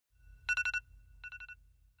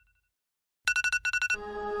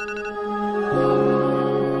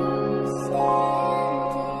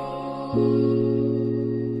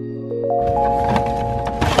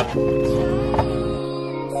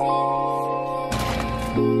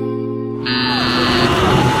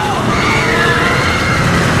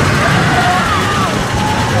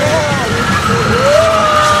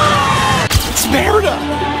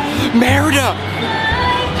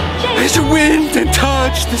There's the wind and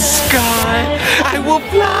touch the sky. I will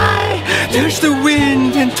fly. There's the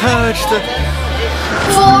wind and touch the...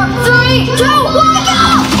 4, 3, 2, 1, go!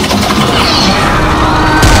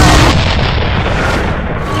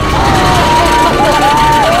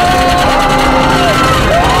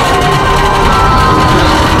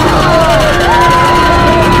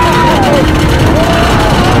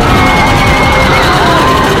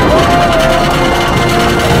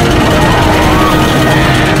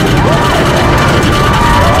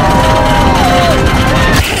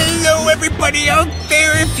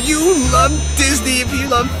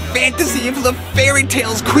 Fantasy, if you love fairy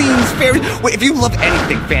tales, queens, fairies, wait, if you love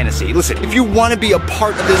anything fantasy, listen, if you want to be a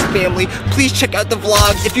part of this family, please check out the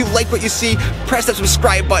vlogs. If you like what you see, press that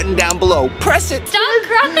subscribe button down below. Press it. Stop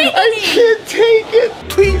crying. I can't take it.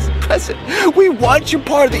 Please press it. We want you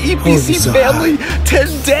part of the EPC family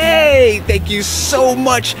today. Thank you so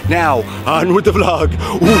much. Now, on with the vlog.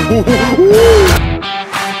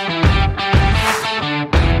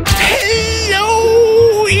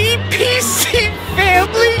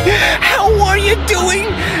 How are you doing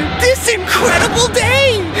this incredible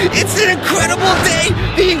day? It's an incredible day.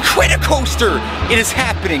 The Incredicoaster. It is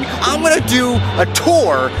happening. I'm gonna do a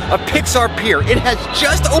tour of Pixar Pier. It has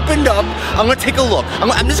just opened up. I'm gonna take a look. I'm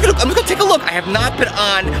just gonna take a look. I have not been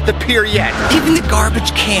on the pier yet. Even the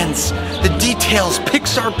garbage cans, the details,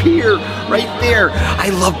 Pixar Pier, right there. I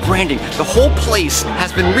love branding. The whole place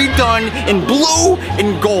has been redone in blue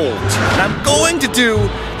and gold. And I'm going to do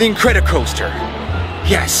the Incredicoaster.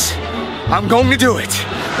 Yes, I'm going to do it.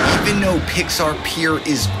 Even though Pixar Pier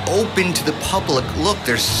is open to the public, look,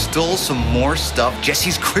 there's still some more stuff.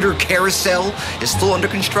 Jesse's Critter Carousel is still under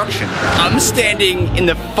construction. I'm standing in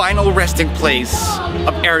the final resting place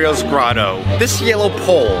of Ariel's Grotto. This yellow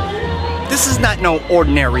pole, this is not no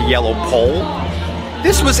ordinary yellow pole.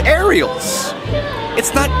 This was Ariel's.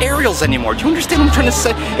 It's not Ariel's anymore. Do you understand what I'm trying to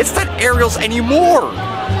say? It's not Ariel's anymore.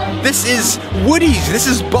 This is Woody's, this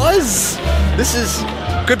is Buzz. This is,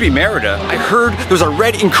 could be Merida. I heard there's a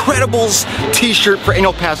red Incredibles t-shirt for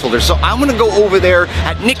annual pass holders, so I'm gonna go over there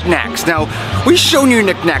at Knickknacks. Now, we've shown you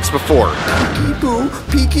Knickknacks before.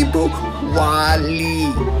 Peekaboo,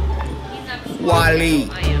 Wally.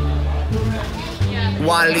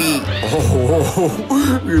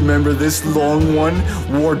 Oh, remember this long one?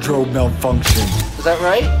 Wardrobe malfunction. Is that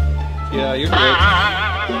right? Yeah, you're good.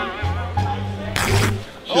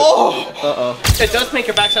 Oh! Uh-oh. It does make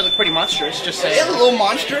your backside look pretty monstrous, just saying. It's a little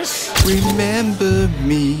monstrous. Remember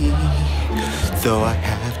me, though I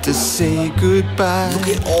have to say goodbye. Look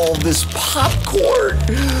at all this popcorn.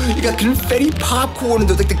 You got confetti popcorn, and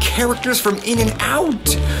they're like the characters from In and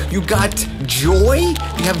Out. You got Joy.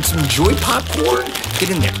 You have some Joy popcorn.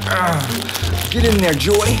 Get in there. Get in there,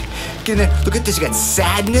 Joy. Get in there. Look at this. You got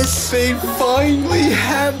Sadness. They finally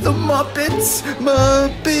have the Muppets.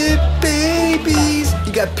 Muppet Babies.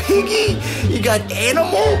 You got Piggy. You got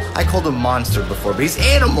Animal. I called him Monster before, but he's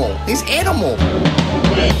Animal. He's Animal.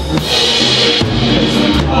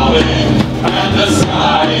 And the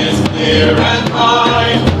sky is clear and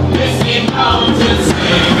bright. Misty mountains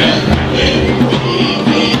sing and lead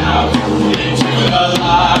me out into the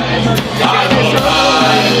light.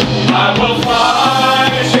 I will fly,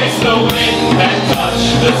 chase the wind and touch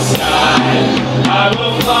the sky. I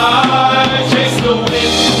will fly, chase the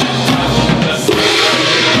wind and touch the sky.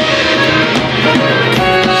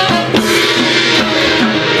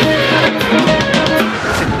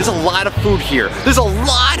 There's a lot of food here. There's a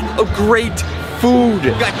lot of great food.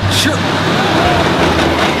 You got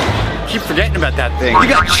keep forgetting about that thing. You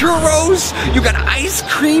got churros, you got ice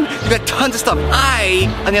cream, you got tons of stuff. I,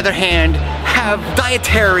 on the other hand, have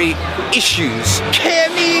dietary issues.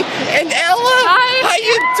 Cammy and Ella, Hi. how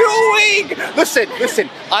you doing? Listen,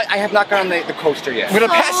 I have not gone on the coaster yet. I'm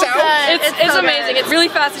gonna pass out. It's amazing. It's really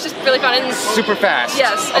fast. It's just really fun. And super fast.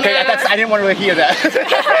 Yes. Okay, I didn't want to really hear that.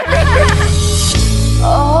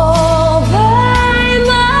 All by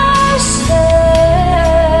myself.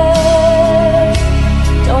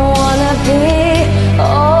 Don't wanna be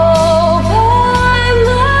all by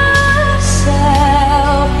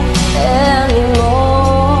myself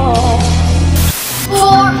anymore.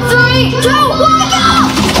 4, 3, 2, 1, go!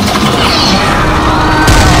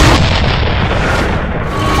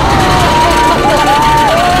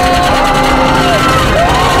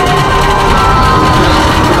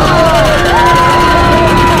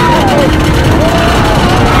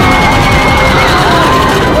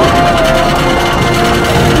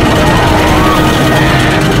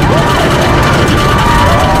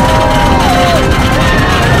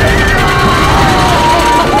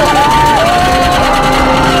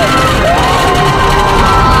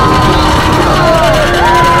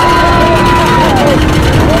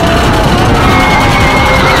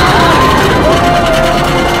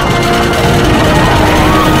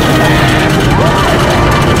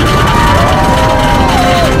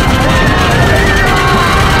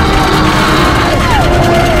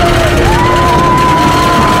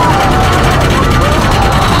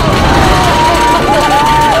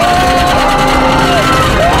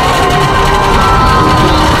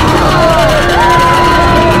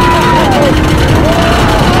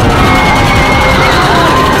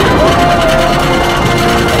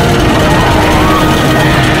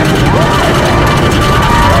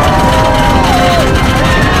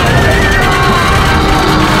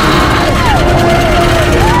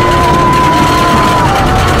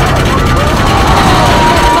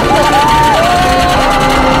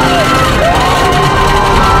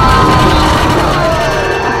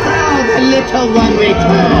 the one